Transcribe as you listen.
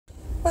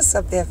What's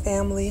up there,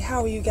 family?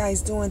 How are you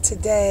guys doing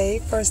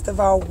today? First of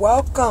all,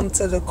 welcome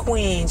to the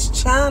Queen's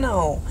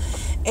channel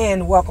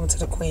and welcome to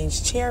the Queen's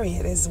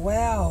Chariot as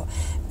well.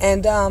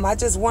 And I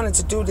just wanted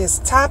to do this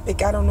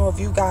topic. I don't know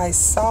if you guys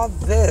saw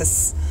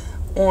this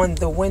on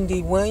the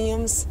Wendy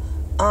Williams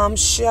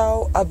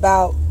show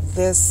about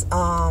this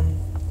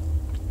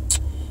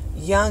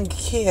young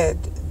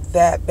kid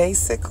that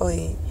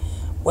basically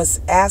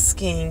was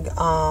asking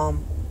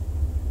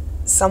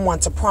someone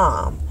to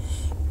prom.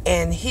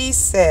 And he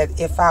said,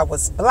 if I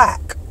was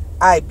black,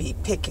 I'd be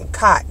picking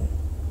cotton.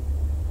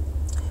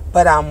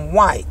 But I'm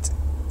white,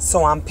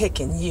 so I'm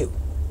picking you.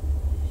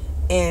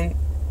 And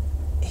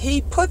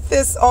he put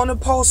this on a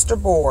poster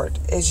board,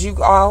 as you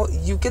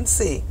can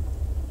see.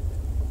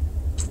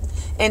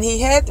 And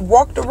he had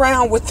walked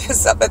around with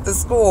this up at the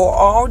school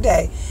all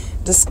day.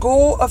 The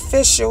school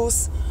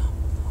officials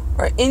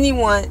or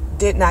anyone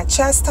did not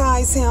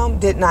chastise him,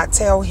 did not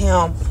tell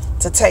him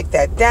to take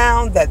that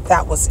down,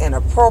 that was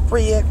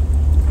inappropriate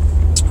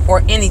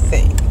or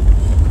anything.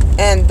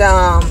 And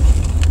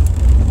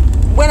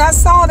when I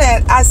saw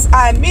that,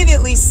 I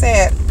immediately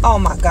said, oh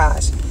my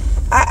gosh,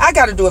 I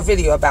got to do a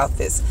video about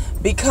this,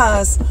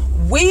 because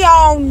we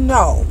all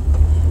know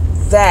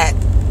that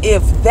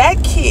if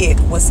that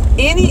kid was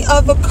any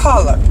other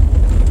color,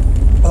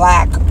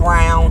 black,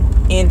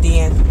 brown,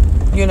 Indian,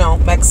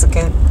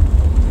 Mexican,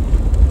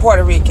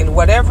 Puerto Rican,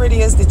 whatever it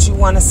is that you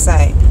want to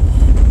say,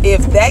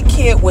 if that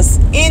kid was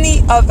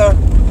any other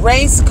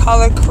race,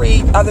 color,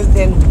 creed other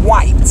than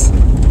white,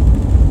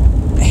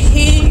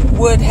 he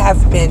would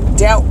have been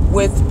dealt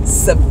with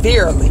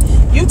severely.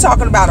 You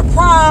talking about a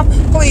prom?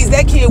 Please,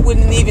 that kid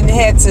wouldn't even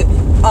had to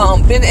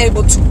been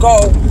able to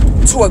go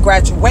to a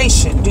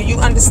graduation. Do you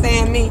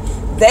understand me?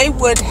 They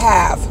would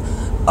have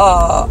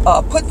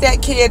put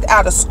that kid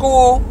out of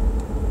school.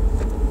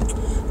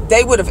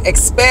 They would have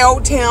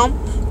expelled him.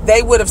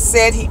 They would have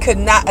said he could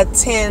not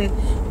attend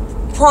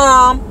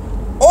prom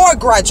or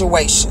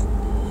graduation.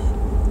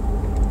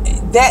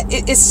 That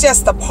it's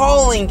just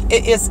appalling.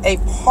 It is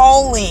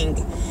appalling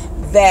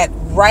that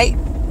right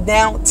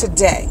now,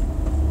 today,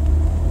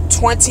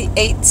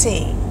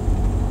 2018,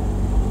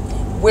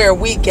 where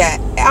we got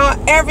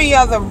every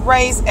other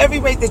race, every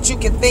race that you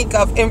can think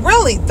of, and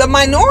really the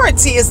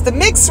minority is the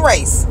mixed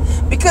race,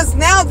 because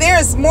now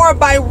there's more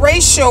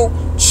biracial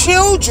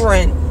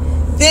children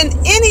than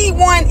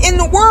anyone in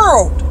the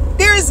world.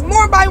 There is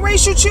more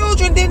biracial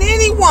children than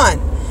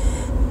anyone.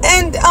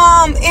 And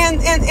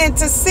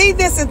to see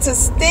this and to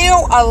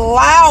still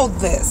allow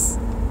this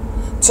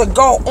to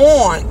go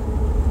on,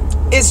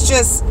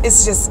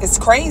 it's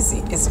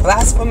crazy. It's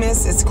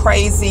blasphemous. It's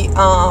crazy.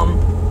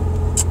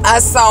 I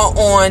saw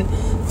on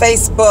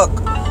Facebook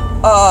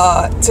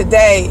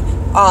today,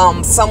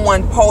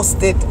 someone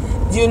posted,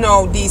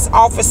 these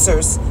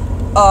officers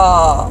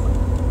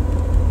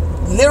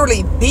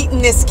literally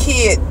beating this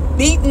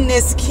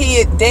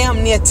kid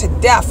damn near to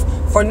death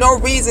for no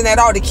reason at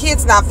all. The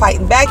kid's not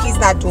fighting back. He's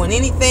not doing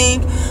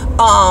anything.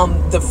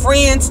 The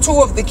friends,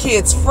 two of the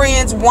kids'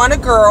 friends, one a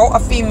girl, a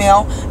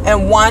female,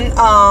 and one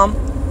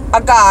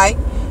a guy,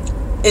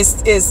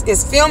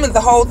 is filming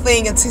the whole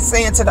thing and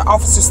saying to the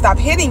officer, stop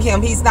hitting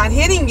him. He's not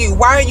hitting you.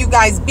 Why are you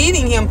guys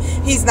beating him?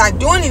 He's not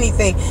doing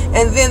anything.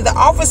 And then the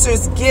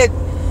officers get,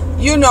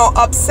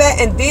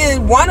 upset. And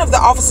then one of the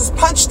officers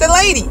punched the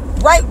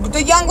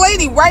young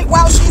lady right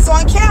while she's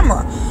on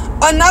camera.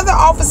 Another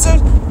officer,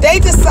 they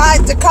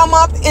decide to come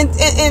up and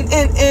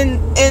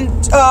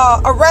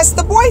arrest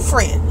the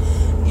boyfriend.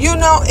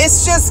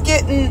 It's just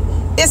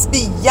it's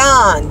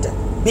beyond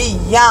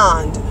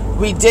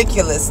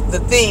ridiculous, the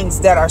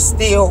things that are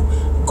still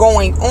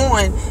going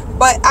on.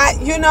 But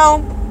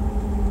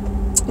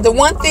the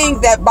one thing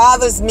that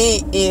bothers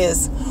me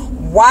is,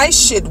 why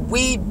should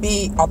we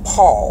be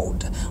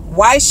appalled?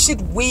 Why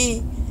should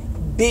we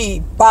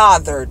be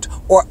bothered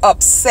or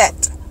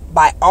upset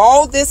by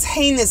all this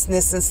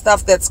heinousness and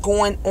stuff that's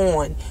going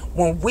on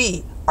when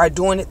we are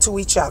doing it to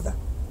each other?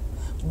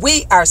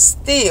 We are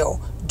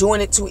still doing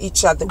it to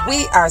each other.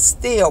 We are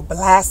still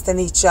blasting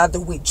each other.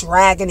 We're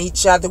dragging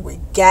each other.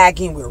 We're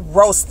gagging. We're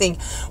roasting.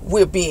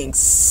 We're being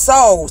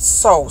so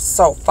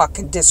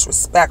fucking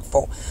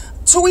disrespectful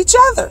to each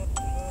other.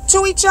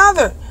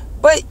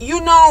 But you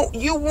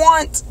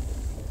want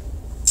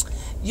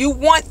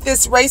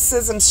this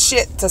racism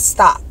shit to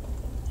stop.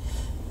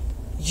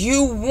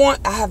 I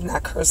have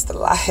not cursed a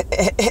lot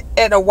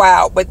in a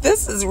while, but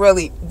this has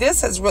really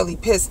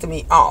pissed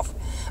me off.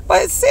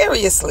 But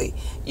seriously,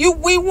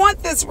 we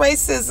want this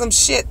racism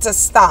shit to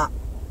stop,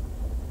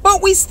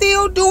 but we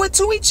still do it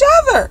to each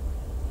other.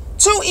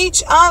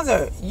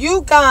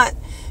 You got,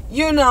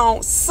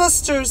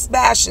 sisters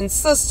bashing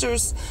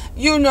sisters,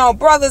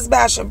 brothers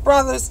bashing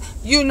brothers.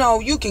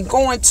 You can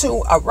go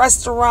into a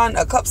restaurant,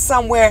 a club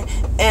somewhere,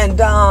 and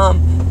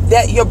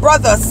that your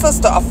brother or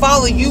sister will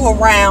follow you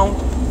around,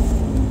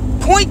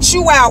 point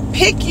you out,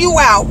 pick you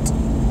out,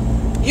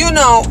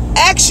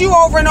 ask you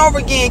over and over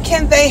again,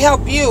 can they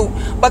help you?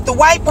 But the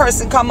white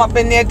person come up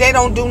in there, they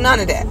don't do none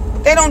of that.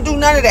 They don't do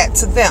none of that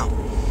to them.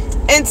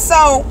 And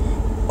so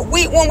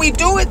when we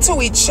do it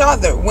to each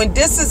other, when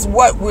this is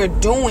what we're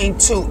doing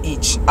to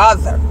each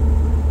other,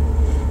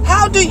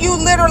 how do you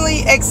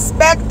literally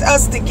expect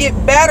us to get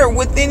better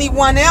with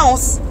anyone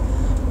else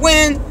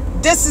when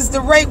this is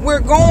the rate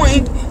we're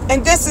going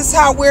and this is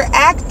how we're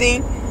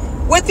acting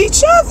with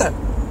each other?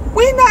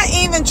 We're not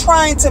even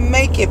trying to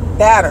make it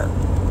better.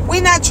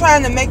 We're not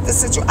trying to make the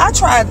situation. I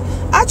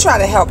try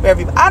to help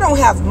everybody. I don't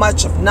have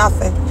much of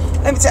nothing.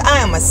 Let me tell you, I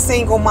am a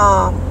single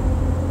mom.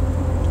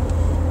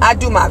 I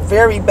do my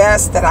very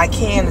best that I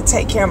can to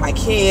take care of my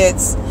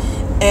kids.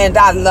 And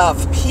I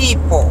love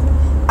people.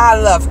 I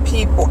love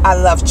people. I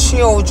love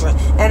children.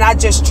 And I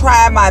just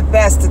try my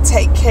best to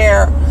take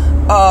care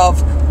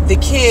of the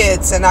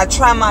kids. And I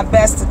try my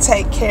best to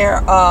take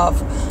care of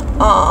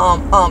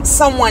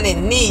someone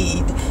in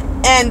need.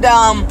 And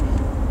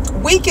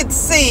we could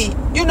see,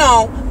 you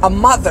know, a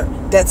mother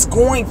that's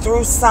going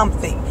through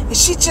something. And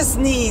she just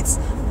needs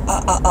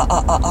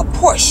a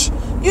push.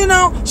 You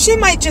know, she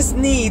might just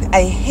need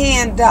a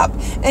hand up.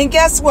 And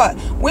guess what?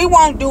 We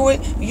won't do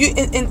it.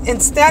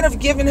 Instead of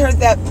giving her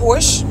that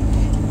push,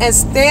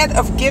 instead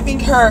of giving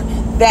her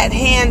that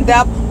hand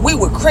up, we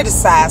would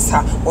criticize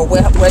her. Well,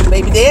 where's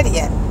baby daddy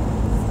at?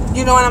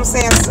 You know what I'm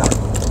saying? So,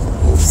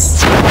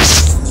 oops.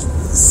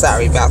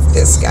 Sorry about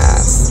this,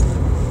 guys.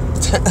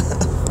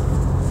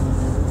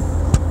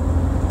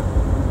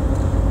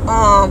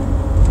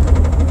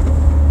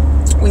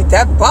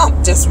 That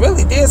bump just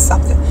really did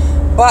something.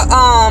 But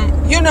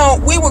you know,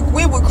 we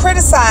would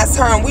criticize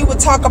her, and we would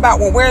talk about,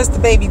 well, where's the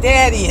baby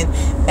daddy,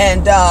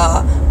 and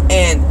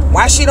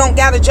why she don't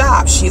got a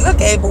job. She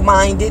look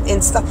able-minded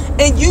and stuff,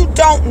 and you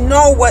don't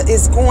know what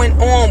is going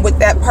on with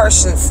that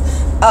person's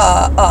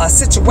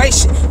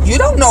situation. You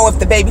don't know if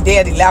the baby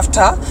daddy left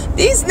her.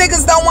 These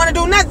niggas don't want to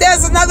do nothing.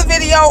 There's another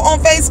video on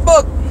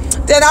Facebook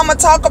that I'm gonna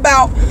talk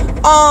about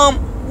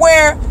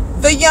where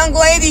the young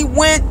lady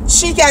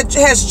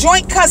has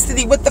joint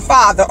custody with the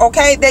father.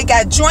 Okay, they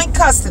got joint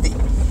custody,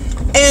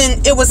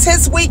 and it was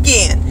his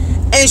weekend,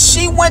 and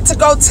she went to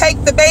go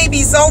take the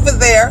babies over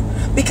there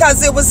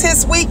because it was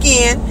his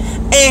weekend,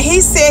 and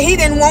he said he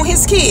didn't want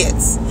his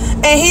kids,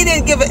 and he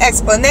didn't give an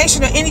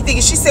explanation or anything.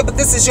 And she said, but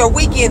this is your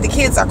weekend, the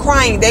kids are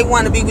crying, they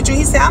want to be with you.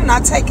 He said, I'm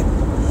not taking them.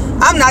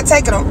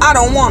 I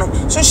don't want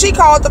them. So she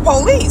called the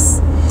police,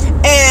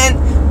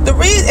 and the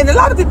reason, and a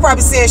lot of people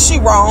probably said she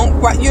wrong,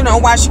 you know,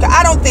 why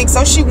I don't think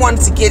so. She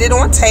wanted to get it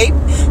on tape.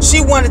 She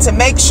wanted to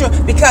make sure,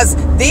 because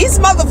these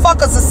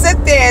motherfuckers will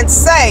sit there and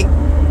say,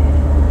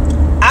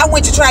 I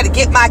went to try to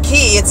get my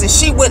kids and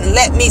she wouldn't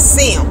let me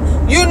see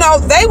them. You know,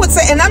 they would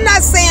say, and I'm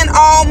not saying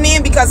all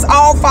men, because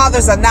all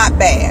fathers are not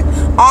bad.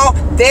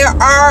 There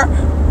are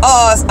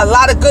a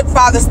lot of good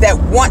fathers that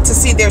want to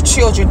see their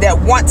children,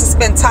 that want to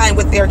spend time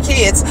with their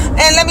kids.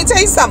 And let me tell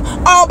you something,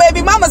 all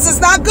baby mamas is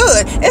not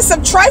good. It's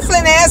some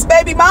trifling ass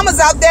baby mamas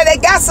out there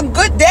that got some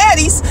good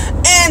daddies,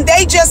 and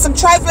they just some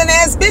trifling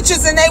ass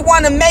bitches, and they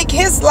want to make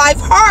his life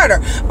harder.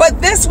 But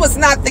this was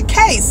not the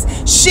case.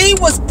 She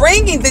was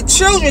bringing the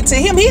children to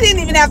him. He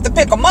didn't even have to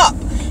pick them up.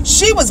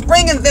 She was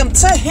bringing them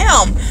to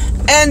him.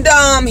 And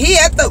he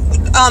at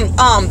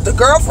the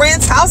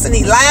girlfriend's house, and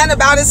he lying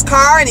about his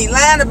car, and he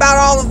lying about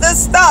all of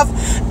this stuff.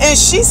 And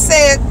she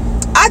said,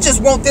 I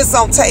just want this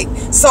on tape,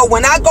 so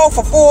when I go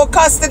for full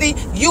custody,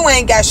 you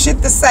ain't got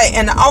shit to say.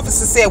 And the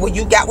officer said, well,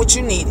 you got what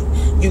you needed.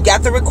 You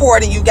got the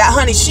recording. You got,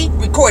 honey, she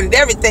recorded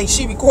everything.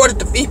 She recorded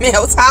the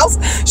female's house.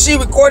 She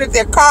recorded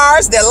their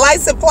cars, their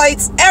license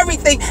plates,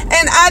 everything.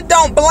 And I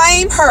don't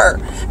blame her.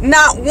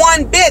 Not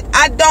one bit.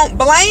 I don't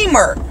blame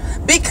her,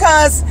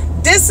 because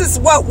this is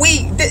what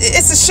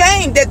it's a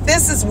shame that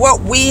this is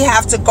what we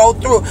have to go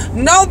through.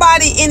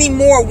 Nobody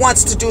anymore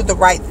wants to do the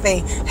right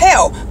thing.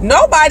 Hell,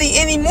 nobody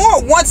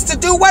anymore wants to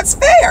do what's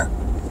fair.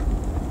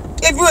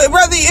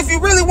 If you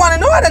really want to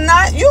know it or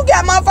not, you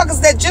got motherfuckers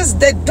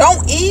that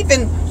don't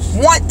even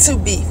want to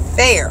be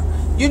fair.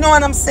 You know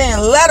what I'm saying?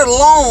 Let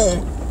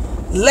alone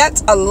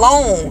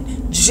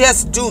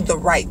just do the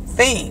right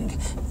thing.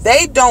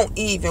 They don't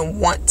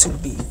even want to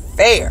be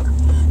fair.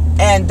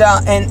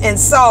 And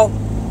so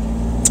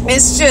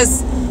it's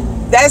just,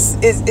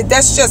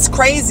 that's just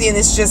crazy, and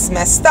it's just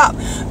messed up.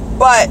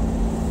 But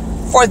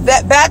for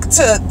that, back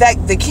to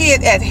that, the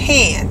kid at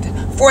hand,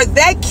 for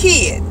that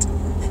kid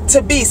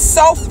to be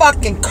so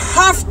fucking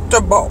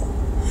comfortable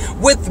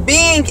with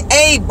being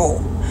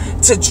able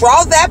to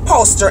draw that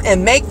poster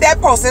and make that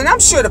poster, and I'm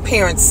sure the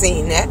parents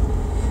seen that.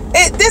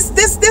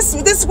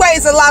 This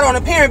weighs a lot on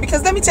a parent,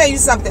 because let me tell you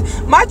something.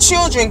 My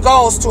children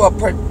goes to a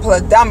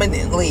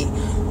predominantly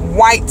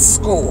white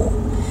school,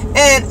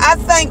 and I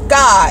thank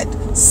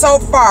God so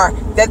far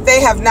that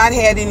they have not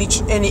had any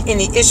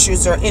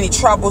issues or any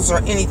troubles or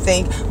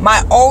anything.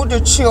 My older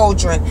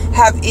children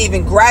have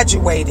even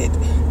graduated.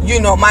 You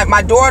know,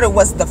 my daughter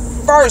was the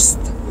first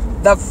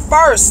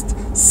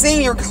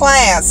senior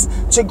class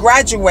to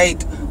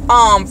graduate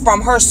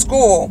from her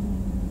school,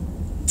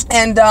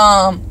 and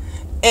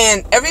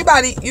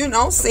everybody, you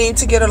know, seemed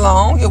to get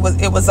along.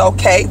 It was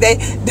okay. They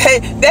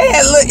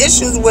had little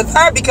issues with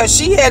her, because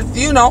she had,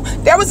 you know,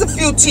 there was a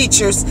few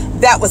teachers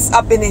that was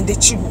up in it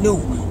that you knew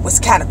was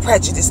kind of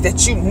prejudiced,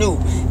 that you knew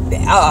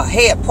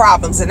had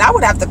problems, and I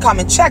would have to come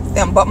and check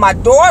them. But my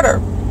daughter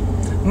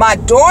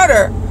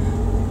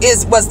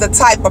was the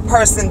type of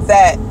person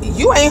that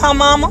you ain't her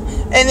mama,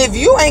 and if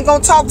you ain't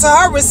gonna talk to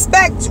her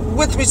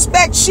with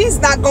respect, she's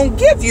not gonna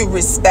give you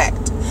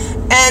respect.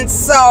 And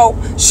so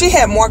she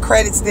had more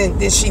credits than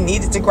she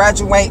needed to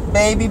graduate,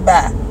 baby,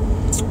 bye.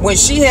 When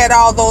she had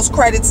all those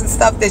credits and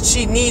stuff that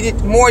she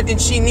needed, more than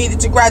she needed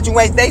to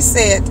graduate, they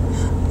said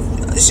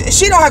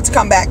she don't have to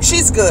come back.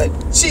 She's good.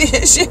 She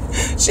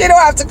don't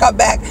have to come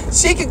back.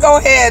 She could go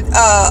ahead and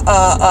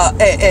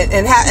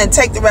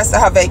take the rest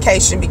of her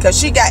vacation, because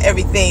she got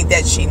everything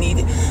that she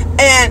needed.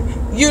 And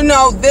you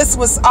know, this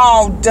was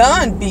all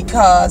done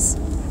because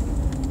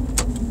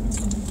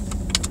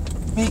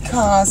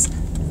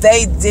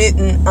they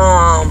didn't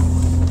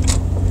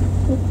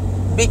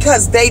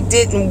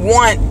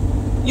want,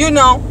 you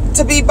know,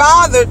 to be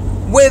bothered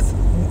with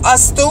a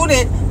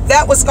student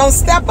that was gonna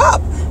step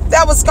up.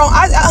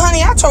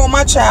 Honey, I told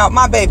my child,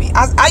 my baby,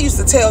 I used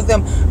to tell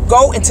them,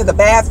 go into the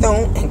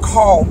bathroom and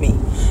call me.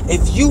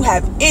 If you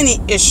have any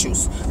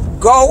issues,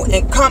 go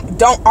and come.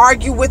 Don't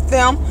argue with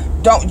them.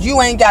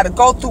 You ain't got to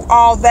go through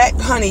all that,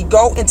 honey.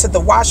 Go into the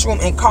washroom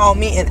and call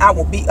me, and I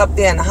will be up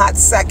there in a hot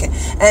second.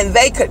 And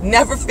they could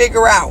never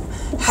figure out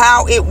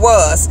how it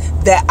was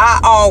that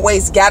I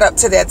always got up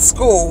to that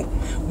school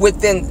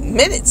within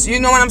minutes. You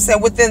know what I'm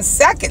saying? Within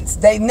seconds.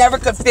 They never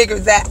could figure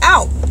that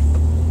out.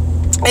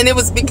 And it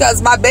was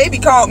because my baby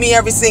called me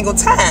every single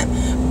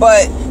time.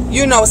 But,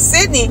 you know,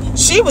 Sydney,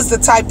 she was the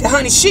type that,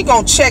 honey, she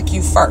gonna check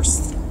you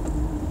first.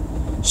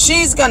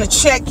 She's gonna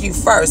check you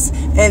first.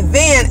 And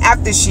then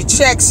after she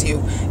checks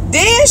you,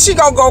 then she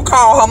gonna go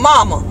call her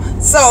mama.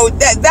 So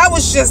that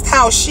was just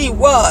how she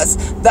was.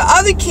 The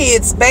other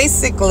kids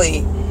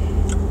basically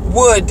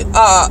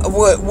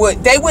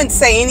they wouldn't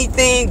say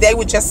anything. They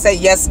would just say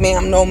yes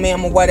ma'am, no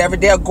ma'am, or whatever.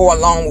 They'll go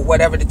along with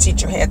whatever the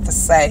teacher had to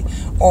say,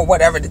 or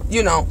whatever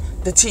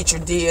the teacher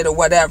did, or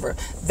whatever.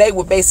 They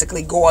would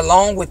basically go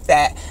along with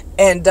that.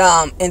 And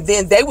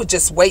then they would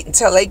just wait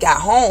until they got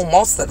home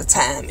most of the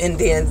time, and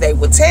then they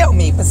would tell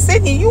me. But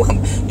Sydney, you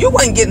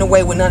wasn't getting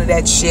away with none of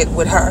that shit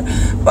with her.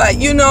 But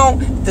you know,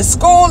 the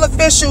school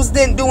officials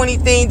didn't do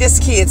anything. This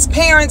kid's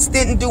parents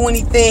didn't do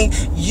anything.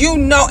 You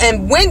know,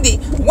 and Wendy,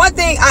 one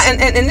thing,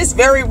 and it's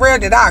very rare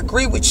that I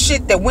agree with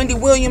shit that Wendy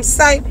Williams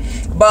say,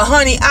 but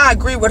honey, I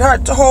agree with her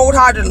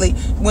wholeheartedly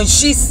when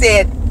she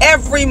said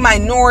every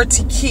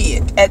minority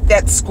kid at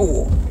that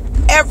school,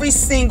 every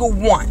single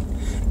one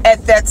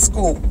at that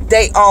school,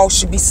 they all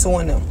should be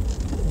suing them.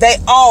 They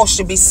all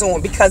should be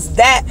suing, because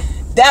that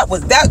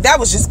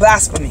was just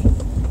blasphemy.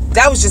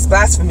 That was just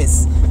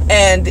blasphemous.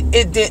 And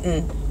it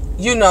didn't,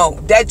 you know,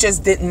 that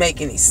just didn't make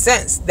any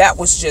sense. That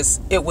was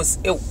just, it was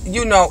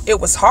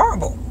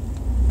horrible.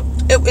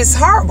 It was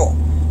horrible,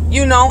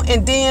 you know.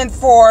 And then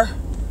for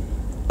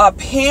a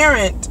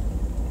parent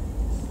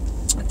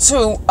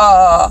to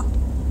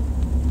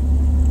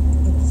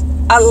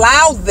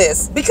allow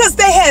this, because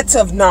they had to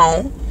have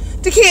known.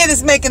 The kid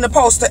is making a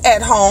poster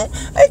at home.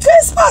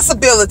 It's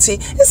possibility.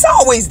 It's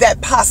always that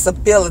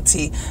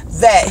possibility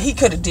that he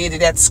could have did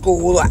it at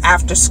school or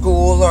after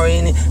school or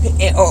in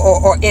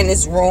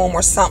his room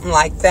or something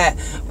like that.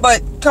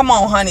 But come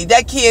on, honey,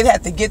 that kid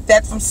had to get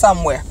that from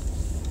somewhere.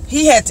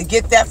 He had to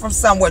get that from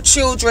somewhere.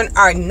 Children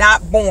are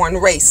not born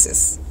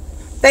racist.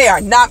 They are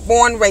not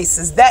born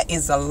racist. That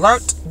is a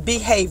learned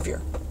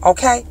behavior.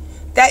 Okay?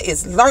 That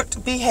is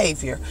learned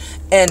behavior.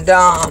 And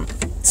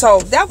so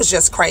that was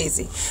just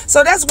crazy.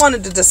 So that's one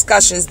of the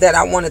discussions that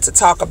I wanted to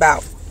talk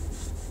about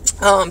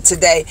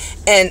today.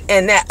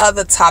 And that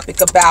other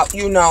topic about,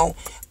 you know,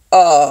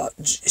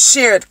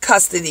 shared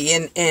custody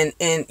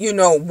and you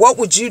know, what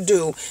would you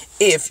do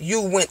if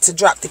you went to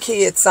drop the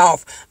kids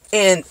off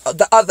and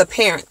the other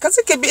parent, because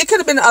it could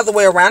have been the other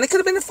way around. It could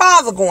have been the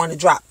father going to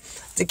drop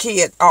the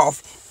kid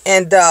off,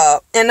 and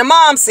the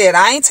mom said,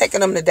 I ain't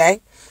taking them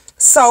today.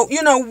 So,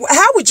 you know,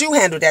 how would you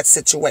handle that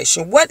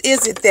situation? What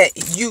is it that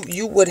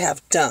you would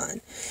have done?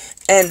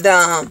 And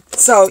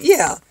so,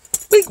 yeah,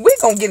 we're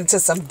going to get into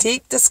some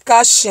deep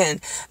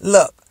discussion.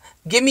 Look,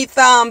 give me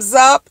thumbs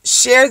up.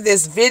 Share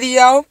this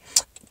video.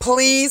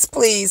 Please,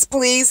 please,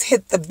 please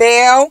hit the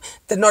bell,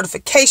 the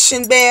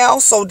notification bell,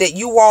 so that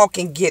you all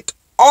can get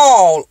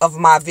all of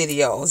my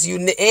videos.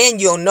 And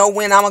you'll know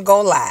when I'm going to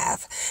go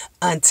live.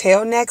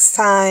 Until next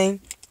time,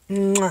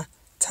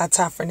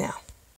 ta-ta for now.